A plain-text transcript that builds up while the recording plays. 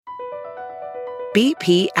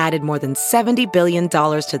BP added more than $70 billion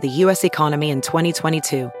to the U.S. economy in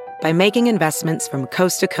 2022 by making investments from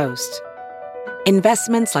coast to coast.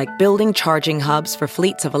 Investments like building charging hubs for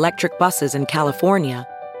fleets of electric buses in California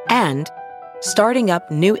and starting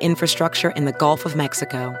up new infrastructure in the Gulf of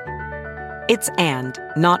Mexico. It's and,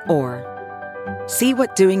 not or. See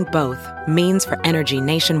what doing both means for energy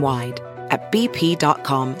nationwide at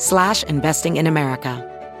bp.com/investing in America.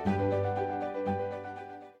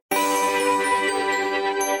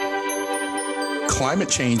 Climate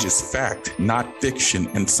change is fact, not fiction,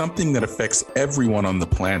 and something that affects everyone on the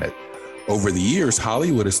planet. Over the years,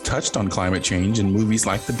 Hollywood has touched on climate change in movies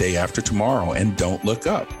like The Day After Tomorrow and Don't Look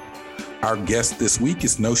Up. Our guest this week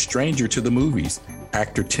is no stranger to the movies.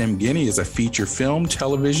 Actor Tim Guinee is a feature film,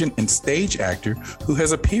 television, and stage actor who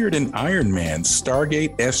has appeared in Iron Man,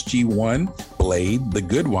 Stargate SG-1, Blade, The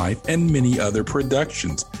Good Wife, and many other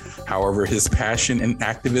productions. However, his passion and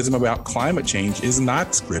activism about climate change is not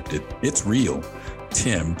scripted. It's real.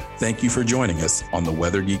 Tim, thank you for joining us on the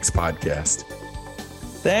Weather Geeks podcast.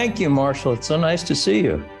 Thank you, Marshall. It's so nice to see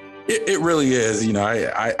you. It really is. You know,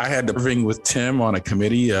 I had to bring with Tim on a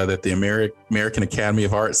committee that the American Academy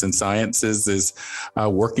of Arts and Sciences is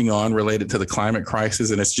working on related to the climate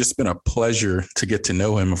crisis. And it's just been a pleasure to get to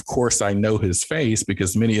know him. Of course, I know his face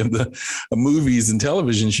because many of the movies and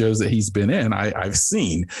television shows that he's been in, I've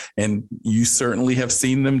seen. And you certainly have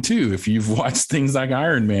seen them, too. If you've watched things like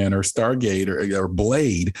Iron Man or Stargate or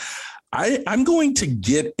Blade. I'm going to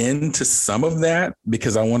get into some of that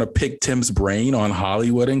because I want to pick Tim's brain on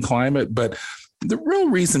Hollywood and climate. But the real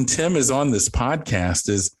reason Tim is on this podcast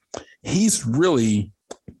is he's really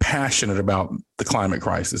passionate about the climate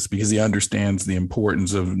crisis because he understands the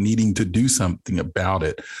importance of needing to do something about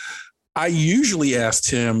it. I usually ask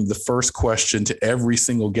Tim the first question to every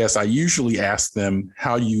single guest. I usually ask them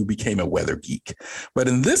how you became a weather geek. But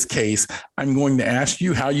in this case, I'm going to ask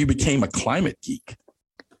you how you became a climate geek.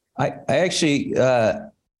 I actually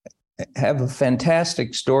have a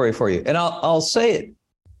fantastic story for you. And I'll say it.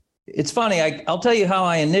 It's funny. I'll tell you how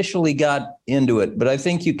I initially got into it, but I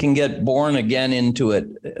think you can get born again into it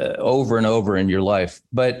over and over in your life.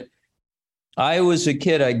 But I was a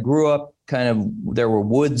kid. I grew up there were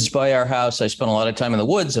woods by our house. I spent a lot of time in the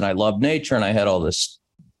woods and I loved nature and I had all this,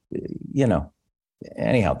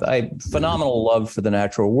 anyhow, phenomenal love for the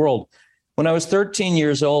natural world. When I was 13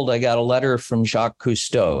 years old, I got a letter from Jacques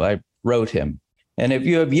Cousteau. I wrote him. And if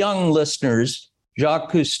you have young listeners,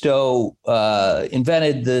 Jacques Cousteau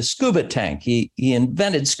invented the scuba tank. He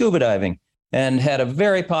invented scuba diving and had a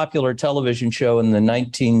very popular television show in the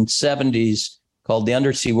 1970s called The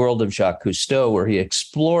Undersea World of Jacques Cousteau, where he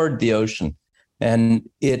explored the ocean. And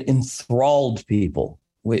it enthralled people.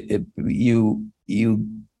 You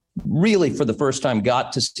really, for the first time,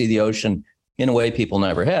 got to see the ocean in a way people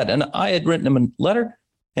never had. And I had written him a letter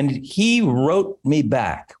and he wrote me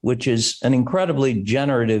back, which is an incredibly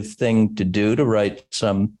generative thing to do, to write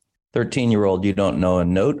some 13-year-old you don't know a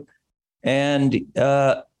note. And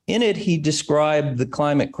in it, he described the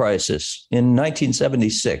climate crisis in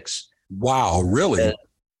 1976. Wow, really?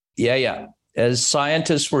 Yeah. As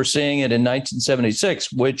scientists were seeing it in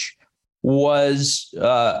 1976, which was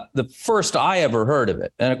the first I ever heard of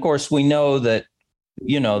it. And of course, we know that,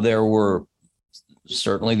 there were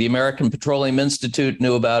certainly the American Petroleum Institute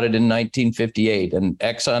knew about it in 1958 and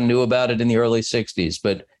Exxon knew about it in the early 60s.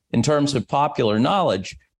 But in terms of popular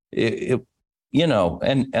knowledge, and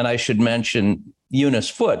I should mention Eunice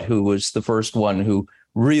Foote, who was the first one who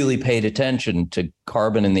really paid attention to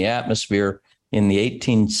carbon in the atmosphere in the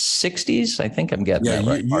 1860s. I think I'm getting that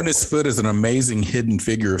right. Eunice Foote is an amazing hidden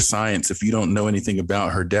figure of science. If you don't know anything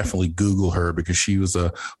about her, definitely Google her because she was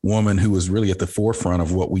a woman who was really at the forefront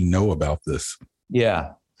of what we know about this.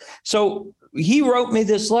 Yeah. So he wrote me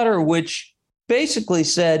this letter, which basically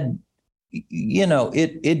said,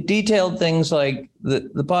 it detailed things like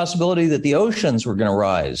the possibility that the oceans were going to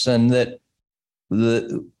rise and that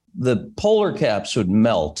the polar caps would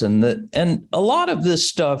melt and a lot of this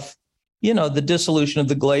stuff, the dissolution of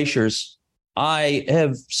the glaciers, I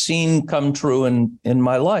have seen come true in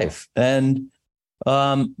my life. And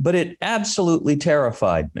but it absolutely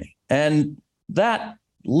terrified me. And that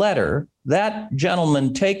letter, that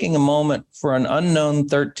gentleman taking a moment for an unknown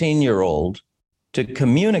 13-year-old to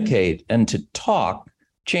communicate and to talk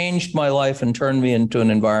changed my life and turned me into an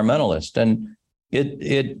environmentalist. And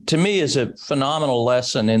it to me is a phenomenal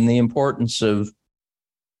lesson in the importance of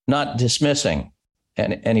not dismissing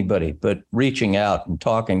anybody, but reaching out and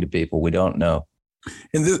talking to people we don't know.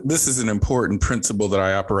 And this is an important principle that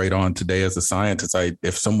I operate on today as a scientist.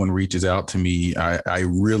 If someone reaches out to me, I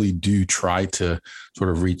really do try to sort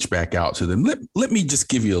of reach back out to them. Let me just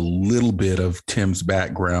give you a little bit of Tim's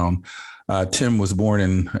background. Tim was born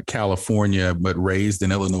in California, but raised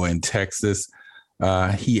in Illinois and Texas.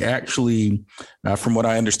 He actually, from what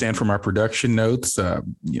I understand from our production notes,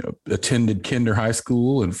 attended Kinder High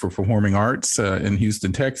School and for performing arts in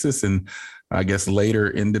Houston, Texas, and I guess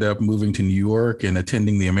later ended up moving to New York and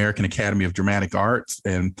attending the American Academy of Dramatic Arts,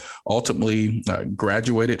 and ultimately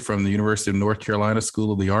graduated from the University of North Carolina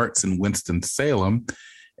School of the Arts in Winston-Salem.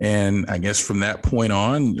 And I guess from that point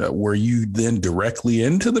on, were you then directly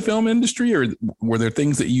into the film industry, or were there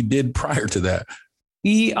things that you did prior to that?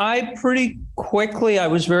 I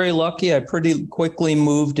was very lucky. I pretty quickly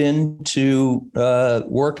moved into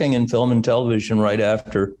working in film and television right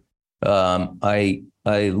after I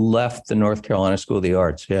left the North Carolina School of the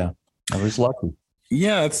Arts. Yeah, I was lucky.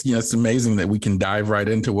 Yeah, it's amazing that we can dive right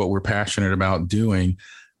into what we're passionate about doing.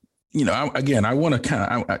 I want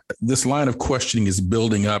to this line of questioning is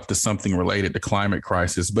building up to something related to climate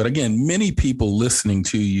crisis. But again, many people listening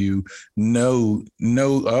to you know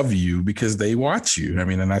of you because they watch you. I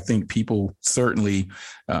mean, and I think people certainly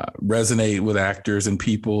resonate with actors and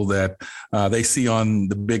people that they see on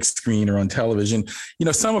the big screen or on television.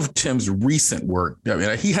 Some of Tim's recent work,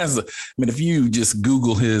 if you just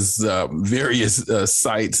Google his various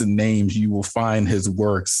sites and names, you will find his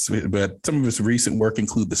works. But some of his recent work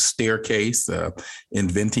include The Staircase,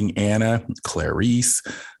 Inventing Anna, Clarice,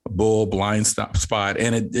 Bull, Blind Spot,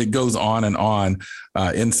 and it goes on and on,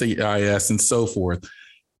 NCIS and so forth.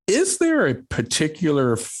 Is there a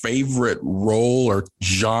particular favorite role or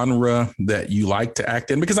genre that you like to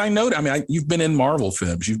act in? Because I know, you've been in Marvel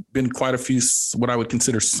films. You've been quite a few what I would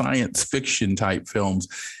consider science fiction type films.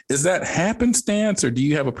 Is that happenstance, or do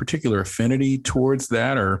you have a particular affinity towards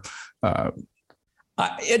that? Or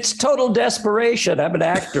it's total desperation. I'm an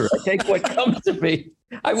actor. I take what comes to me.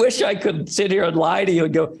 I wish I could sit here and lie to you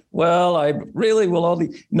and go, well, I really will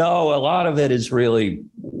only. No, a lot of it is really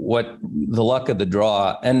what the luck of the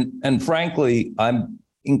draw. And frankly, I've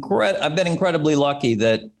been incredibly lucky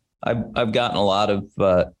that I've gotten a lot of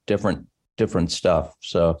different stuff.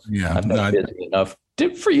 So yeah, I'm not busy enough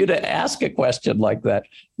for you to ask a question like that.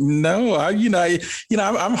 No,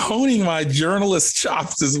 I'm honing my journalist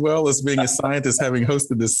chops as well as being a scientist, having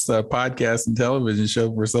hosted this podcast and television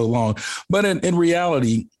show for so long. But in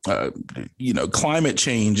reality, climate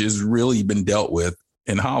change has really been dealt with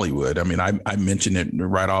in Hollywood. I mean, I mentioned it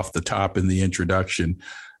right off the top in the introduction.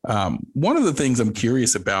 One of the things I'm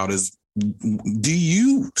curious about is, do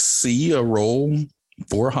you see a role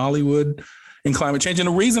for Hollywood in climate change? And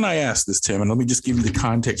the reason I asked this, Tim, and let me just give you the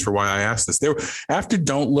context for why I asked this. After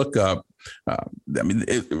Don't Look Up,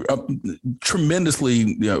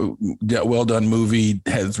 tremendously well done movie,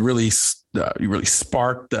 has really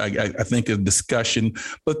sparked, I think, a discussion.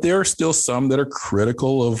 But there are still some that are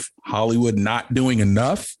critical of Hollywood not doing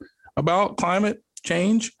enough about climate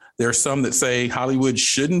change. There are some that say Hollywood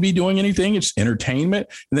shouldn't be doing anything. It's entertainment.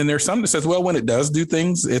 And then there's some that says, well, when it does do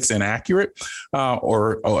things, it's inaccurate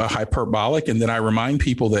or hyperbolic. And then I remind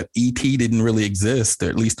people that E.T. didn't really exist,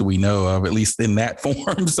 at least we know of, at least in that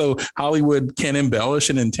form. So Hollywood can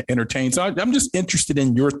embellish and entertain. So I'm just interested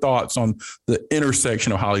in your thoughts on the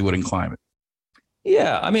intersection of Hollywood and climate.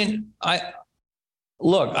 Yeah, I mean, I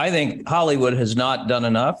think Hollywood has not done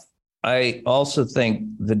enough. I also think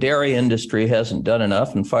the dairy industry hasn't done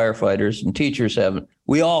enough, and firefighters and teachers haven't.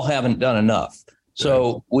 We all haven't done enough.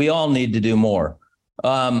 So we all need to do more.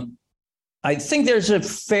 I think there's a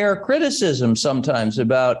fair criticism sometimes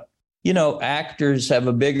about, actors have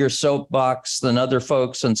a bigger soapbox than other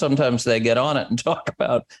folks, and sometimes they get on it and talk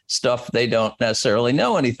about stuff they don't necessarily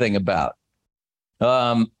know anything about.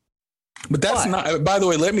 But that's not, by the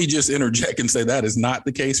way, let me just interject and say that is not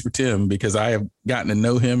the case for Tim, because I have gotten to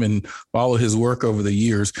know him and follow his work over the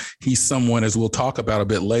years. He's someone, as we'll talk about a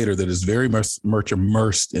bit later, that is very much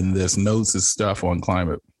immersed in this, knows his stuff on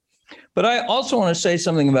climate. But I also want to say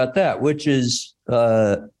something about that, which is,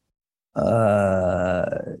 well,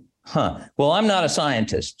 I'm not a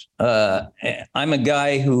scientist. I'm a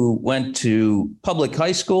guy who went to public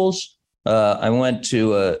high schools. I went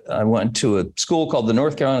to a school called the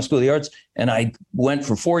North Carolina School of the Arts, and I went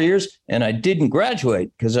for 4 years, and I didn't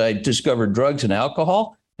graduate because I discovered drugs and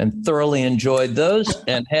alcohol and thoroughly enjoyed those,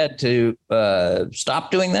 and had to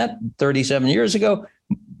stop doing that 37 years ago.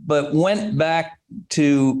 But went back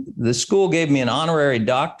to the school, gave me an honorary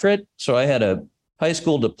doctorate, so I had a high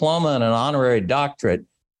school diploma and an honorary doctorate,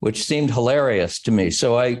 which seemed hilarious to me.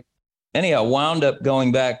 So I wound up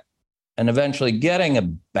going back and eventually getting a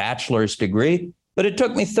bachelor's degree. but it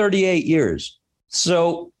took me 38 years.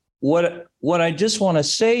 So what I just want to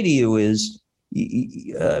say to you is,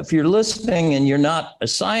 if you're listening and you're not a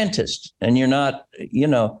scientist and you're not,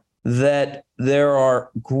 that there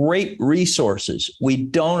are great resources. We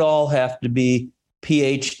don't all have to be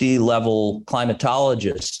PhD level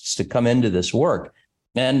climatologists to come into this work.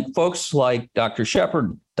 And folks like Dr.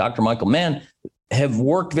 Shepherd, Dr. Michael Mann have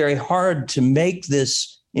worked very hard to make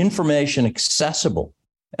this information accessible.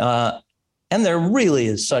 And there really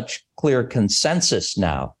is such clear consensus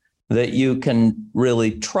now that you can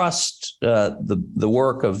really trust the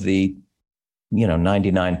work of the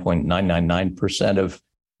 99.999% of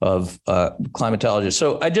climatologists.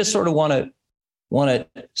 So I just sort of want to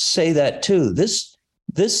say that too. This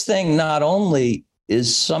thing not only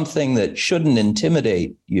is something that shouldn't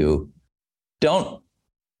intimidate you. Don't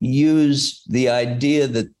use the idea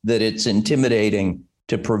that it's intimidating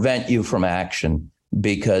to prevent you from action,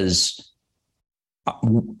 because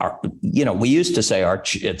we used to say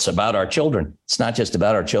it's about our children. It's not just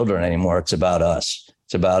about our children anymore. It's about us.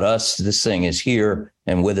 It's about us. This thing is here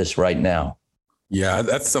and with us right now. Yeah,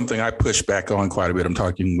 that's something I push back on quite a bit. I'm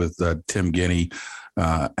talking with Tim Guinea,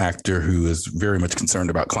 actor who is very much concerned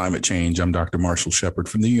about climate change. I'm Dr. Marshall Shepherd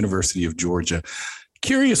from the University of Georgia.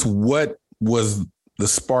 Curious, what was the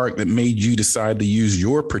spark that made you decide to use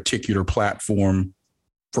your particular platform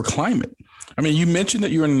for climate? I mean, you mentioned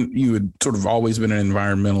that you had sort of always been an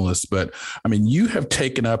environmentalist, but I mean, you have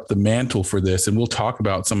taken up the mantle for this, and we'll talk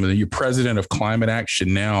about you're president of Climate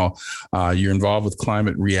Action now. You're involved with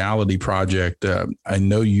Climate Reality Project. I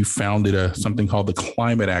know you founded something called the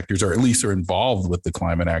Climate Actors, or at least are involved with the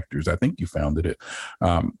Climate Actors. I think you founded it.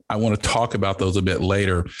 I want to talk about those a bit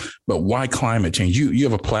later, but why climate change? You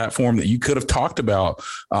have a platform that you could have talked about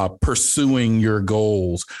pursuing your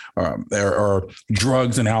goals, or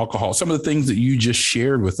drugs and alcohol, some of the things that you just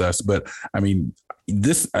shared with us. But I mean,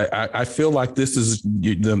 I feel like this is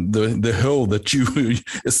the hill that you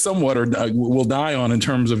is somewhat or will die on in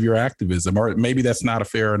terms of your activism, or maybe that's not a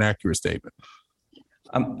fair and accurate statement.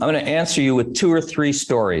 I'm going to answer you with 2 or 3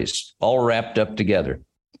 stories all wrapped up together.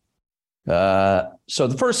 So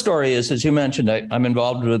the first story is, as you mentioned, I'm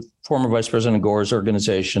involved with former Vice President Gore's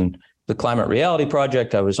organization, the Climate Reality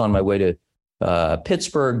Project. I was on my way to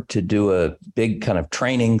Pittsburgh to do a big kind of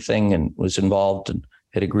training thing and was involved and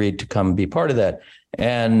had agreed to come be part of that.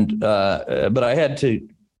 And but I had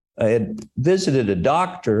visited a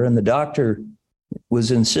doctor, and the doctor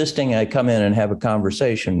was insisting I come in and have a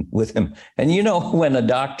conversation with him. And when a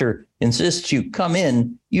doctor insists you come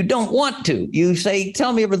in, you don't want to. You say,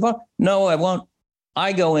 tell me everything. No, I won't.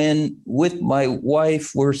 I go in with my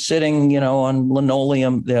wife. We're sitting, on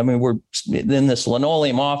linoleum. I mean, we're in this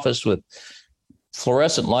linoleum office with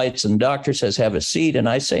fluorescent lights, and the doctor says, have a seat. And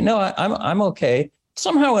I say, no, I'm okay.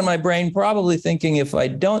 Somehow in my brain, probably thinking if I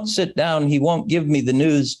don't sit down, he won't give me the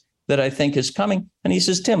news that I think is coming. And he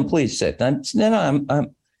says, Tim, please sit. And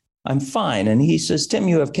I'm fine. And he says, Tim,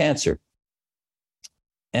 you have cancer.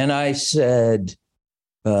 And I said,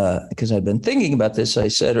 because I'd been thinking about this, I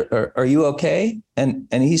said, are you okay? And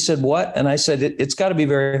he said, what? And I said, it's got to be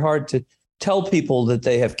very hard to tell people that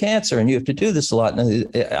they have cancer, and you have to do this a lot.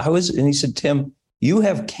 And he said, Tim, you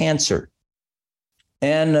have cancer.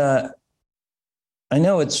 And I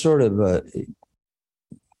know it's sort of an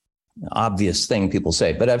obvious thing people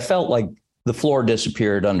say, but I felt like the floor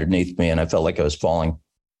disappeared underneath me, and I felt like I was falling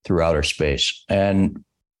through outer space. And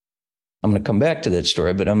I'm going to come back to that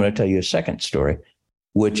story, but I'm going to tell you a second story,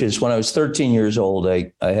 which is when I was 13 years old,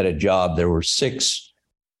 I had a job. There were 6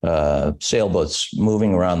 sailboats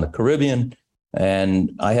moving around the Caribbean.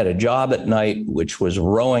 And I had a job at night, which was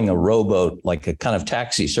rowing a rowboat, like a kind of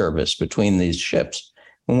taxi service between these ships.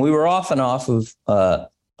 When we were off of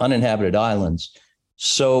uninhabited islands.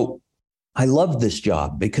 So I loved this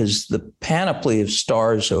job because the panoply of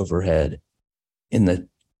stars overhead in the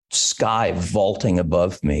sky vaulting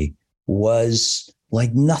above me was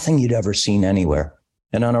like nothing you'd ever seen anywhere.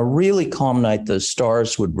 And on a really calm night, those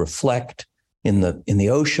stars would reflect in the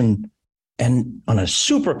ocean. And on a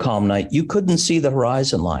super calm night, you couldn't see the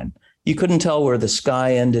horizon line. You couldn't tell where the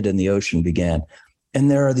sky ended and the ocean began. And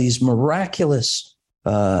there are these miraculous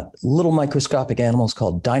little microscopic animals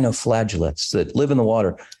called dinoflagellates that live in the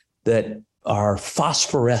water that are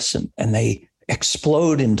phosphorescent, and they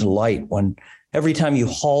explode into light when every time you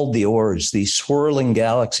hauled the oars, these swirling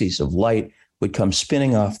galaxies of light would come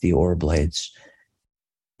spinning off the oar blades.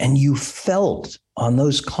 And you felt on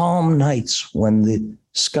those calm nights when the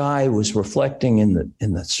sky was reflecting in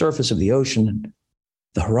the surface of the ocean, and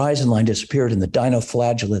the horizon line disappeared and the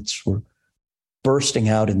dinoflagellates were bursting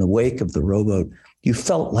out in the wake of the rowboat, you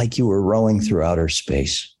felt like you were rowing through outer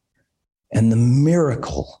space. And the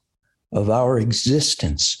miracle of our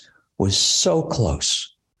existence was so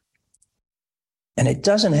close. And it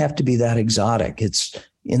doesn't have to be that exotic. It's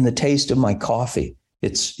in the taste of my coffee.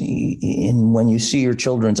 It's in when you see your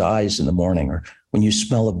children's eyes in the morning, or when you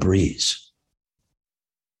smell a breeze.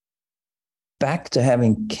 Back to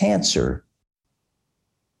having cancer,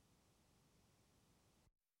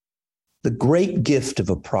 the great gift of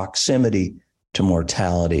a proximity to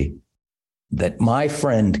mortality that my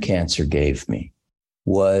friend cancer gave me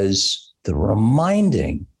was the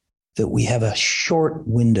reminding that we have a short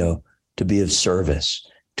window to be of service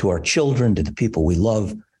to our children, to the people we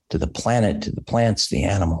love, to the planet, to the plants, the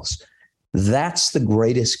animals. That's the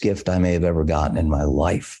greatest gift I may have ever gotten in my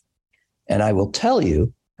life. And I will tell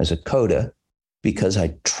you, as a coda, because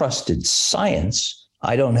I trusted science,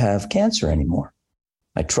 I don't have cancer anymore.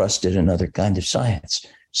 I trusted another kind of science.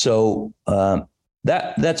 So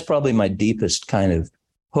that's probably my deepest kind of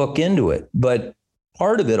hook into it. But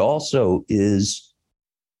part of it also is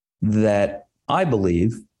that I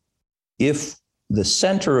believe if the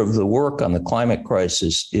center of the work on the climate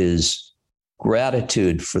crisis is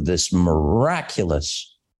gratitude for this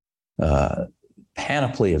miraculous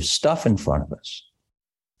panoply of stuff in front of us,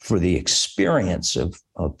 for the experience of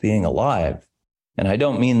being alive. And I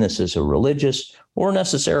don't mean this as a religious or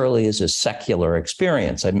necessarily as a secular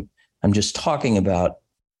experience. I'm just talking about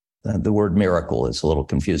the word miracle is a little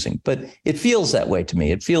confusing, but it feels that way to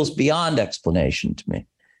me. It feels beyond explanation to me.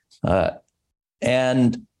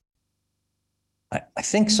 And I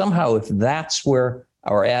think somehow if that's where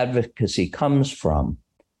our advocacy comes from,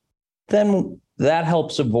 then that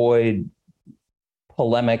helps avoid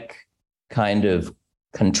polemic kind of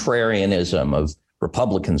contrarianism of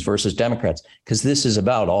Republicans versus Democrats, because this is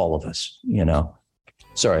about all of us, you know.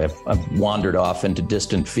 Sorry, I've wandered off into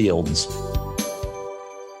distant fields.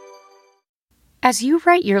 As you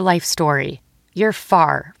write your life story, you're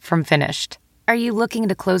far from finished. Are you looking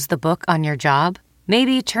to close the book on your job?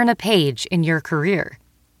 Maybe turn a page in your career?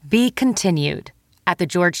 Be continued at the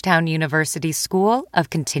Georgetown University School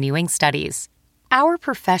of Continuing Studies. Our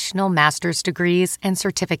professional master's degrees and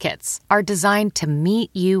certificates are designed to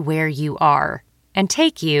meet you where you are and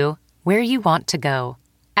take you where you want to go.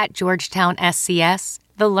 At Georgetown SCS,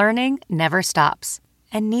 the learning never stops,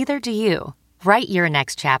 and neither do you. Write your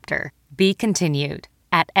next chapter. Be continued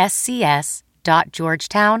at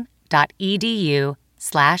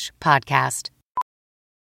scs.georgetown.edu/podcast.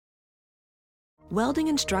 Welding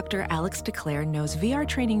instructor Alex DeClaire knows VR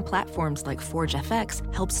training platforms like Forge FX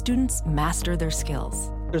help students master their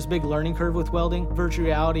skills. There's a big learning curve with welding. Virtual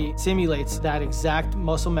reality simulates that exact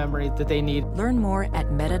muscle memory that they need. Learn more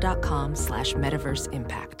at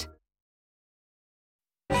meta.com/metaverseimpact.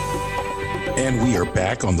 And we are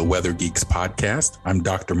back on the Weather Geeks podcast. I'm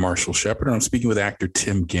Dr. Marshall Shepard, and I'm speaking with actor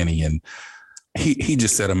Tim Guinee, and he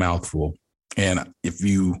just said a mouthful. And if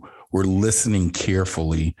you were listening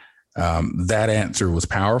carefully, that answer was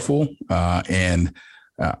powerful and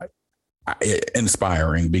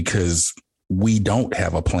inspiring, because we don't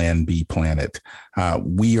have a plan B planet.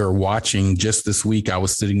 We are watching just this week. I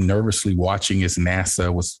was sitting nervously watching as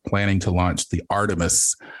NASA was planning to launch the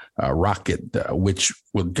Artemis rocket, which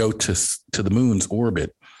would go to the moon's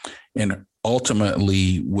orbit and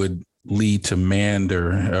ultimately would lead to manned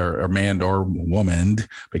or womaned,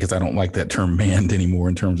 because I don't like that term manned anymore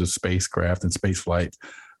in terms of spacecraft and space flight,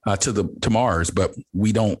 to Mars. But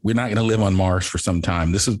we're not going to live on Mars for some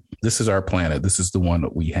time. This is our planet. This is the one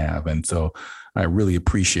that we have. And so I really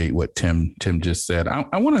appreciate what Tim just said.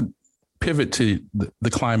 I want to pivot to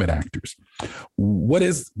the climate actors. What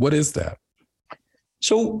is that?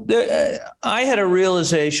 So I had a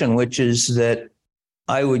realization, which is that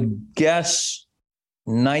I would guess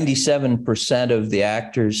 97% of the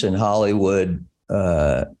actors in Hollywood,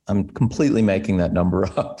 I'm completely making that number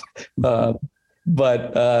up, but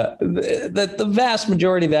that the vast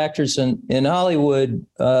majority of actors in Hollywood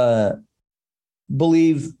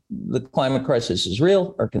believe the climate crisis is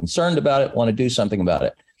real, are concerned about it, want to do something about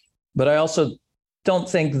it. But I also don't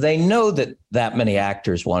think they know that many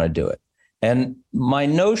actors want to do it. And my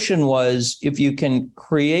notion was, if you can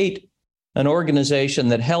create an organization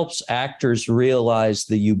that helps actors realize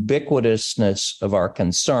the ubiquitousness of our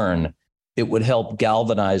concern, it would help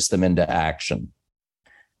galvanize them into action.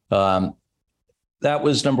 That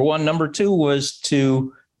was number one. Number two was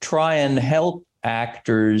to try and help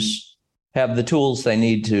actors have the tools they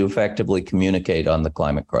need to effectively communicate on the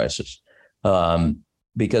climate crisis.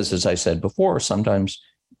 Because, as I said before, sometimes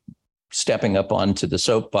stepping up onto the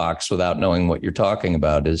soapbox without knowing what you're talking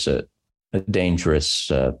about is a dangerous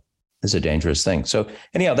thing. So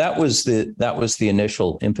anyhow, that was the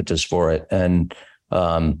initial impetus for it. And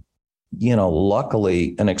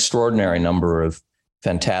luckily, an extraordinary number of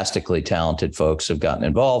fantastically talented folks have gotten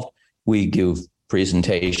involved. We give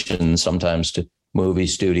presentations sometimes to movie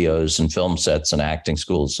studios and film sets and acting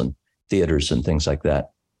schools and theaters and things like that.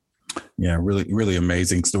 Yeah, really, really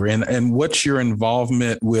amazing story. And what's your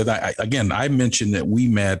involvement with, I mentioned that we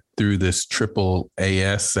met through this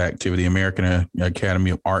AAAS activity, American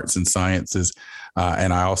Academy of Arts and Sciences.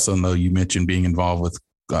 And I also know you mentioned being involved with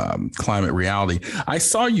Climate Reality. I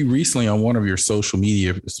saw you recently on one of your social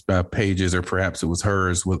media pages, or perhaps it was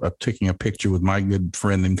hers, with taking a picture with my good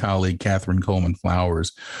friend and colleague, Catherine Coleman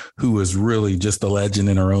Flowers, who is really just a legend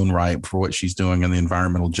in her own right for what she's doing in the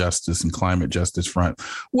environmental justice and climate justice front.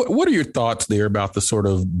 What are your thoughts there about the sort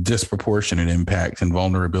of disproportionate impact and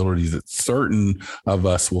vulnerabilities that certain of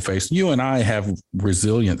us will face? You and I have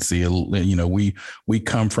resiliency. We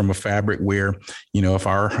come from a fabric where, if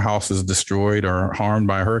our house is destroyed or harmed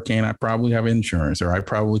by a hurricane, I probably have insurance, or I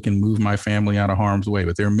probably can move my family out of harm's way.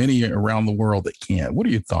 But there are many around the world that can't. What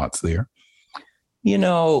are your thoughts there?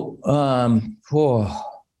 Well,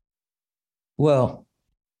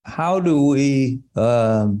 how do we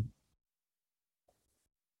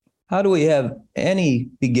have any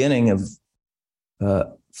beginning of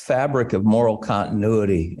fabric of moral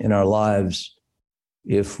continuity in our lives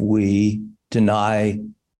if we deny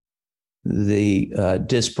the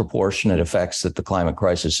disproportionate effects that the climate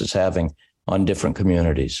crisis is having on different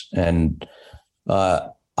communities? And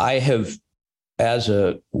I have, as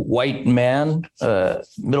a white man,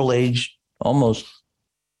 middle-aged, almost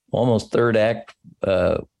third act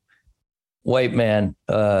white man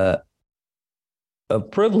of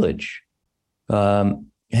privilege,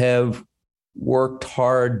 have worked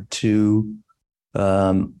hard to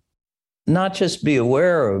not just be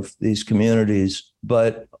aware of these communities,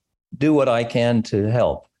 but do what I can to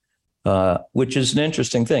help, which is an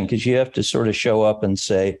interesting thing, because you have to sort of show up and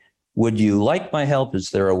say, would you like my help?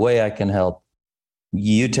 Is there a way I can help?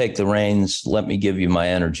 You take the reins. Let me give you my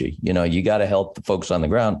energy. You got to help the folks on the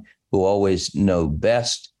ground who always know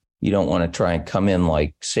best. You don't want to try and come in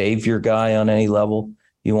like savior guy on any level.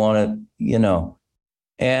 You want to,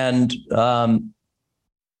 and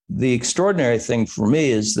the extraordinary thing for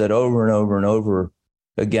me is that over and over and over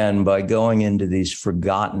again, by going into these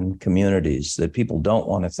forgotten communities that people don't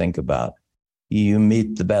want to think about, you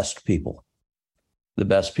meet the best people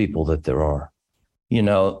that there are.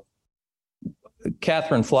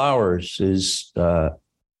 Catherine Flowers is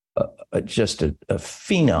just a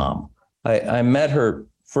phenom. I met her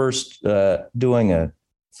first doing a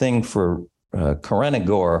thing for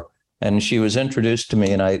Karenagor, and she was introduced to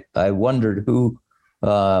me, and I wondered who.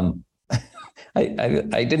 I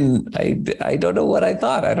don't know what I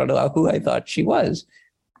thought. I don't know who I thought she was.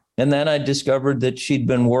 And then I discovered that she'd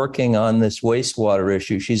been working on this wastewater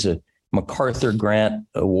issue. She's a MacArthur Grant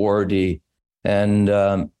awardee. And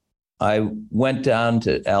I went down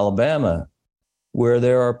to Alabama, where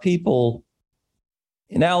there are people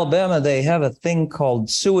in Alabama. They have a thing called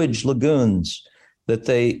sewage lagoons that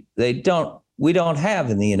we don't have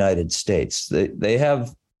in the United States. They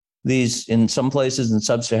have these in some places in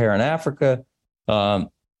sub-Saharan Africa.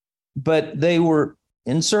 But they were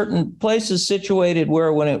in certain places situated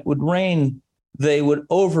where when it would rain, they would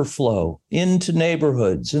overflow into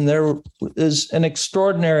neighborhoods. And there is an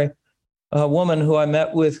extraordinary woman who I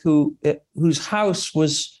met with whose house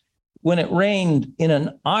was, when it rained, in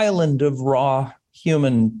an island of raw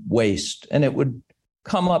human waste. And it would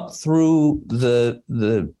come up through the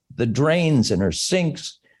drains in her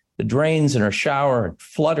sinks, the drains in her shower, and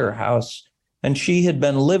flood her house. And she had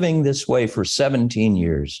been living this way for 17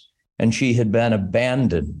 years, and she had been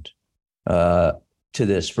abandoned to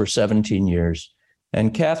this for 17 years.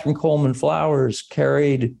 And Catherine Coleman Flowers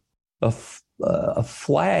carried a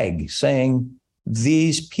flag saying,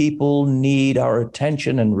 these people need our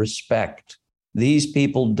attention and respect. These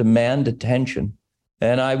people demand attention.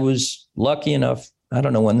 And I was lucky enough, I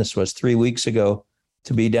don't know when this was, 3 weeks ago,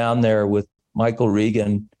 to be down there with Michael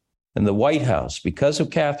Regan and the White House, because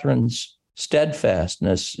of Catherine's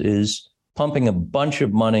steadfastness, is pumping a bunch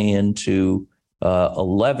of money into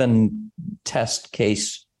 11 test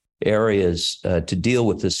case areas to deal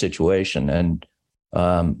with this situation. And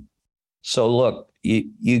so look,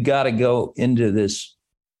 you got to go into this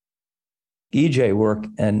EJ work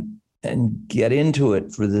and get into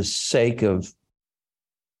it for the sake of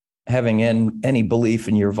having any belief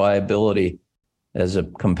in your viability as a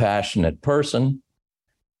compassionate person.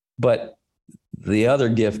 But the other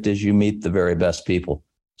gift is you meet the very best people.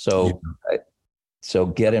 So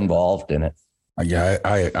get involved in it. Yeah,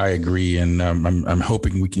 I agree. And I'm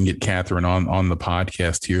hoping we can get Catherine on the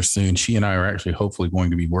podcast here soon. She and I are actually hopefully going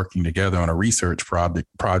to be working together on a research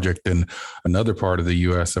project in another part of the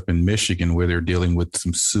U.S. up in Michigan, where they're dealing with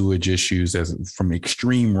some sewage issues from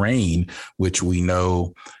extreme rain, which we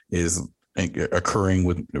know is occurring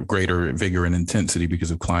with greater vigor and intensity because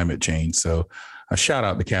of climate change. So a shout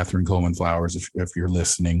out to Catherine Coleman Flowers if you're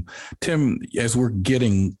listening. Tim, as we're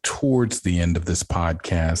getting towards the end of this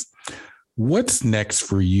podcast, what's next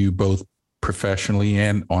for you, both professionally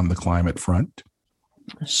and on the climate front?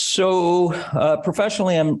 So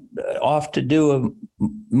professionally, I'm off to do a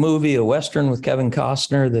movie, a Western with Kevin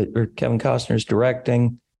Costner Kevin Costner's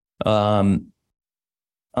directing. On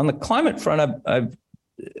the climate front, I've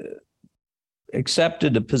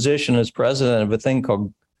accepted a position as president of a thing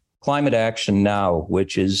called Climate Action Now,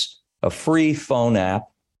 which is a free phone app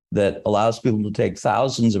that allows people to take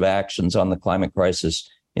thousands of actions on the climate crisis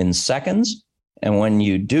in seconds. And when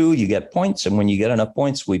you do, you get points. And when you get enough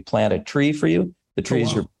points, we plant a tree for you. The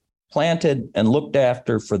trees are planted and looked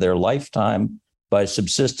after for their lifetime by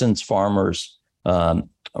subsistence farmers around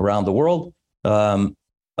the world. And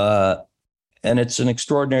it's an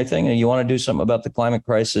extraordinary thing. And you want to do something about the climate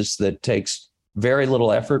crisis that takes very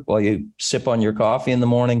little effort while you sip on your coffee in the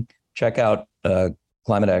morning. Check out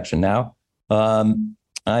Climate Action Now.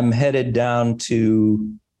 I'm headed down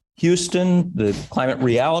to Houston. The Climate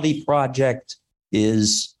Reality Project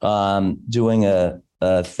is doing a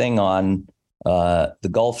thing on the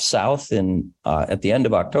Gulf South at the end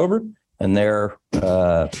of October, and they're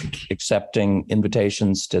accepting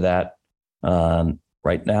invitations to that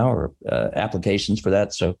right now, or applications for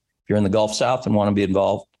that. So if you're in the Gulf South and want to be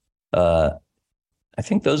involved, I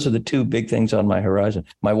think those are the two big things on my horizon.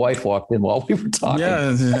 My wife walked in while we were talking.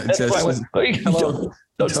 Yeah,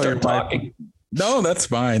 don't start talking. No, that's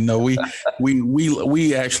fine. No, we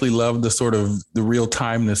actually love the sort of the real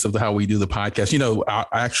timeness of how we do the podcast. You know,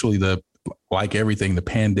 actually like everything, the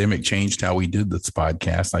pandemic changed how we did this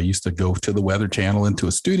podcast. I used to go to the Weather Channel into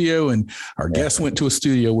a studio, and our guests went to a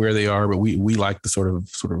studio where they are, but we like the sort of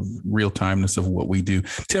real timeness of what we do.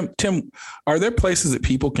 Tim, are there places that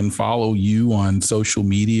people can follow you on social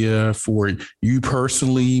media for you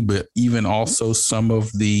personally, but even also some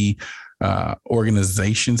of the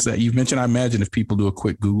organizations that you've mentioned? I imagine if people do a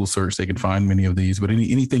quick Google search, they can find many of these, but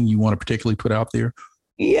anything you want to particularly put out there?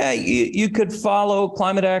 Yeah, you could follow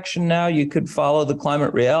Climate Action Now. You could follow the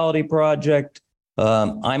Climate Reality Project.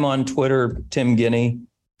 I'm on Twitter, Tim Guinea,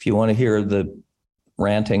 if you want to hear the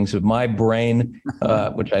rantings of my brain,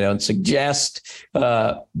 which I don't suggest.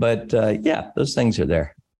 But those things are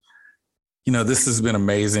there. You know, this has been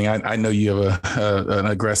amazing. I know you have an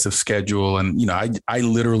aggressive schedule, and you know, I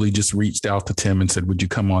literally just reached out to Tim and said, "Would you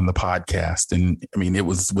come on the podcast?" And I mean, it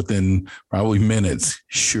was within probably minutes.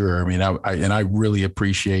 Sure. I mean, I really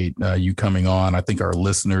appreciate you coming on. I think our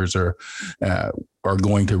listeners are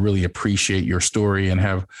going to really appreciate your story and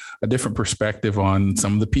have a different perspective on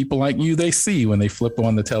some of the people like you they see when they flip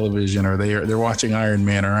on the television, or they're watching Iron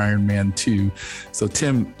Man or Iron Man 2. So,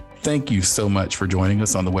 Tim, thank you so much for joining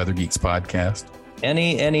us on the Weather Geeks podcast.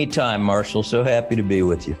 Anytime, Marshall. So happy to be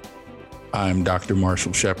with you. I'm Dr.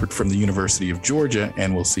 Marshall Shepard from the University of Georgia,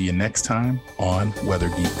 and we'll see you next time on Weather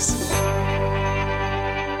Geeks.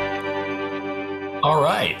 All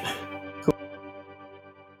right.